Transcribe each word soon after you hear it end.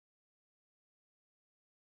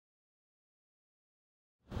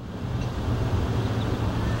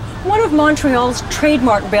of Montreal's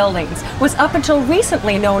trademark buildings was up until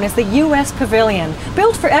recently known as the U.S. Pavilion,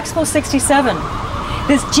 built for Expo 67.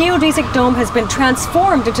 This geodesic dome has been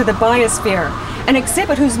transformed into the Biosphere, an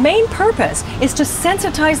exhibit whose main purpose is to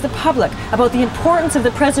sensitize the public about the importance of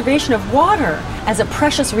the preservation of water as a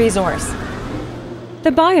precious resource.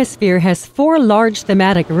 The Biosphere has 4 large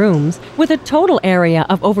thematic rooms with a total area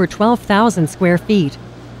of over 12,000 square feet.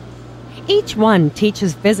 Each one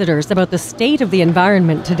teaches visitors about the state of the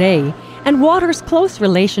environment today and water's close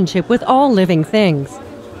relationship with all living things.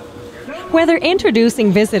 Whether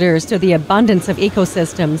introducing visitors to the abundance of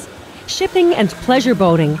ecosystems, shipping and pleasure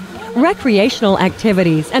boating, recreational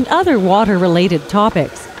activities, and other water-related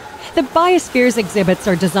topics, the Biosphere's exhibits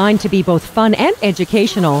are designed to be both fun and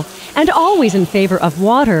educational, and always in favor of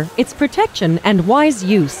water, its protection, and wise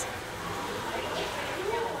use.